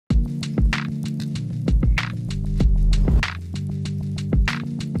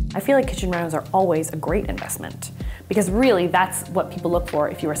feel like kitchen renovations are always a great investment because really that's what people look for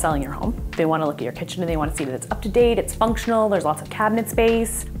if you are selling your home. They want to look at your kitchen and they want to see that it's up to date, it's functional, there's lots of cabinet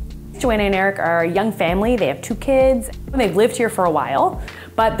space. Joanna and Eric are a young family, they have 2 kids. They've lived here for a while,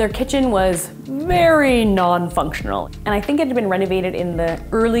 but their kitchen was very non-functional. And I think it had been renovated in the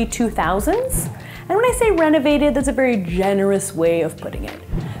early 2000s. And when I say renovated, that's a very generous way of putting it.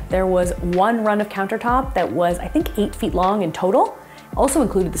 There was 1 run of countertop that was, I think, 8 feet long in total. Also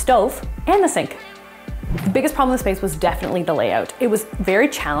included the stove and the sink. The biggest problem with the space was definitely the layout. It was very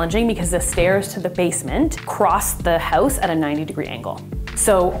challenging because the stairs to the basement crossed the house at a 90-degree angle.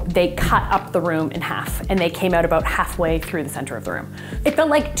 So they cut up the room in half and they came out about halfway through the center of the room. It felt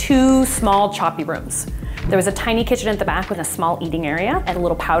like 2 small choppy rooms. There was a tiny kitchen at the back with a small eating area and a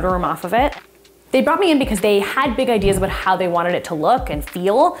little powder room off of it. They brought me in because they had big ideas about how they wanted it to look and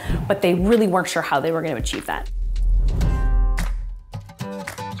feel, but they really weren't sure how they were going to achieve that.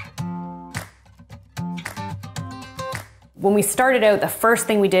 When we started out, the first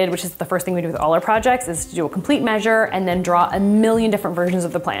thing we did, which is the first thing we do with all our projects, is to do a complete measure and then draw a million different versions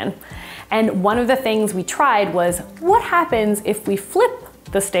of the plan. And one of the things we tried was, what happens if we flip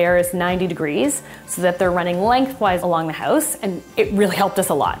the stairs 90 degrees so that they're running lengthwise along the house? And it really helped us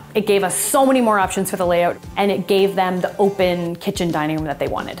a lot. It gave us so many more options for the layout, and it gave them the open kitchen dining room that they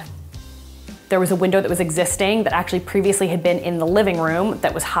wanted. There was a window that was existing that actually previously had been in the living room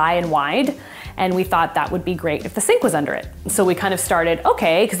that was high and wide. And we thought that would be great if the sink was under it. So we kind of started,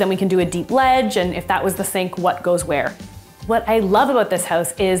 okay, because then we can do a deep ledge, and if that was the sink, what goes where? What I love about this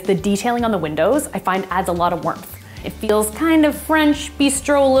house is the detailing on the windows, I find adds a lot of warmth. It feels kind of French,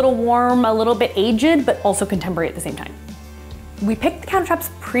 bistro, a little warm, a little bit aged, but also contemporary at the same time. We picked the countertops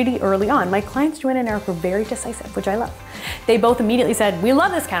pretty early on. My clients, Joanna and Eric, were very decisive, which I love. They both immediately said, we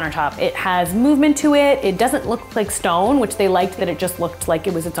love this countertop. It has movement to it. It doesn't look like stone, which they liked that it just looked like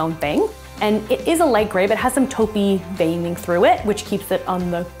it was its own thing. And it is a light gray, but it has some taupey veining through it, which keeps it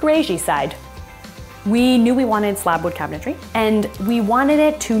on the grayish side. We knew we wanted slab wood cabinetry, and we wanted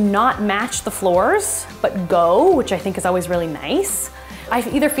it to not match the floors, but go, which I think is always really nice. I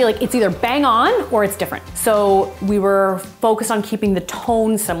either feel like it's either bang on or it's different. So we were focused on keeping the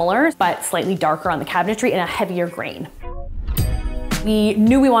tone similar, but slightly darker on the cabinetry and a heavier grain. We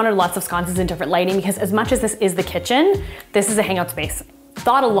knew we wanted lots of sconces and different lighting because as much as this is the kitchen, this is a hangout space.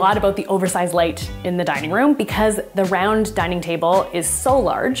 Thought a lot about the oversized light in the dining room because the round dining table is so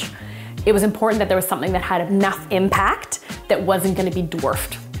large. It was important that there was something that had enough impact that wasn't going to be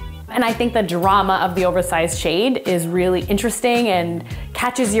dwarfed. And I think the drama of the oversized shade is really interesting and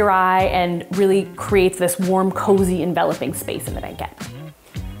catches your eye and really creates this warm, cozy, enveloping space in the banquette.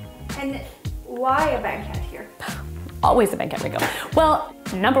 And why a banquette here? Always a banquette, Rico. Well,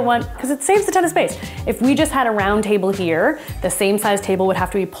 number one, because it saves a ton of space. If we just had a round table here, the same size table would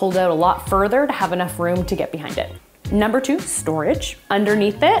have to be pulled out a lot further to have enough room to get behind it. Number 2, storage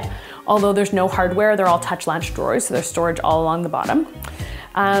underneath it. Although there's no hardware, they're all touch latch drawers, so there's storage all along the bottom.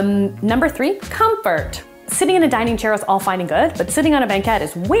 Number 3, comfort. Sitting in a dining chair is all fine and good, but sitting on a banquette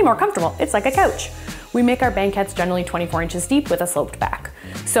is way more comfortable. It's like a couch. We make our banquettes generally 24 inches deep with a sloped back.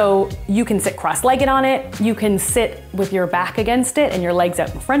 So you can sit cross-legged on it, you can sit with your back against it and your legs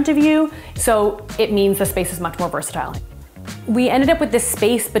out in front of you. So it means the space is much more versatile. We ended up with this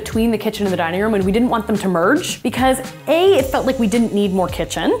space between the kitchen and the dining room, and we didn't want them to merge because A, it felt like we didn't need more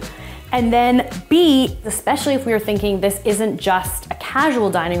kitchen. And then B, especially if we were thinking this isn't just a casual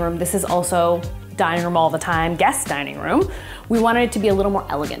dining room, this is also dining room all the time, guest dining room, we wanted it to be a little more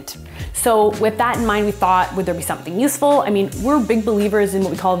elegant. So with that in mind, we thought, would there be something useful? I mean, we're big believers in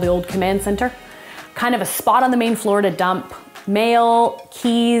what we call the old command center, kind of a spot on the main floor to dump mail,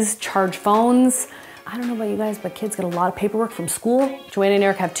 keys, charge phones. I don't know about you guys, but kids get a lot of paperwork from school. Joanna and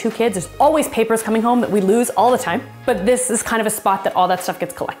Eric have 2 kids. There's always papers coming home that we lose all the time. But this is kind of a spot that all that stuff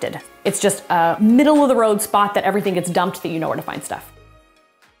gets collected. It's just a middle of the road spot that everything gets dumped that you know where to find stuff.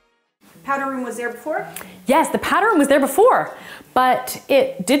 Powder room was there before? Yes, the powder room was there before, but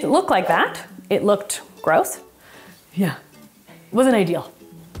it didn't look like that. It looked gross. Yeah, it wasn't ideal.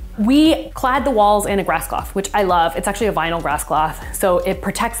 We clad the walls in a grass cloth, which I love. It's actually a vinyl grass cloth, so it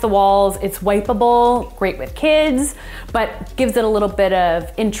protects the walls. It's wipeable, great with kids, but gives it a little bit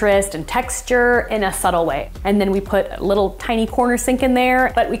of interest and texture in a subtle way. And then we put a little tiny corner sink in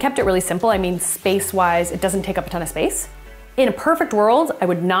there, but we kept it really simple. I mean, space-wise, it doesn't take up a ton of space. In a perfect world, I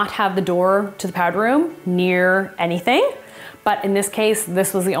would not have the door to the powder room near anything. But in this case,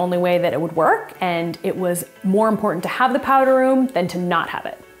 this was the only way that it would work, and it was more important to have the powder room than to not have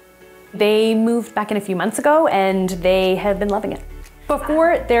it. They moved back in a few months ago and they have been loving it.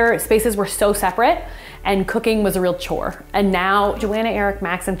 Before, their spaces were so separate and cooking was a real chore. And now Joanna, Eric,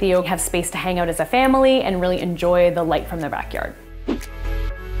 Max, and Theo have space to hang out as a family and really enjoy the light from their backyard.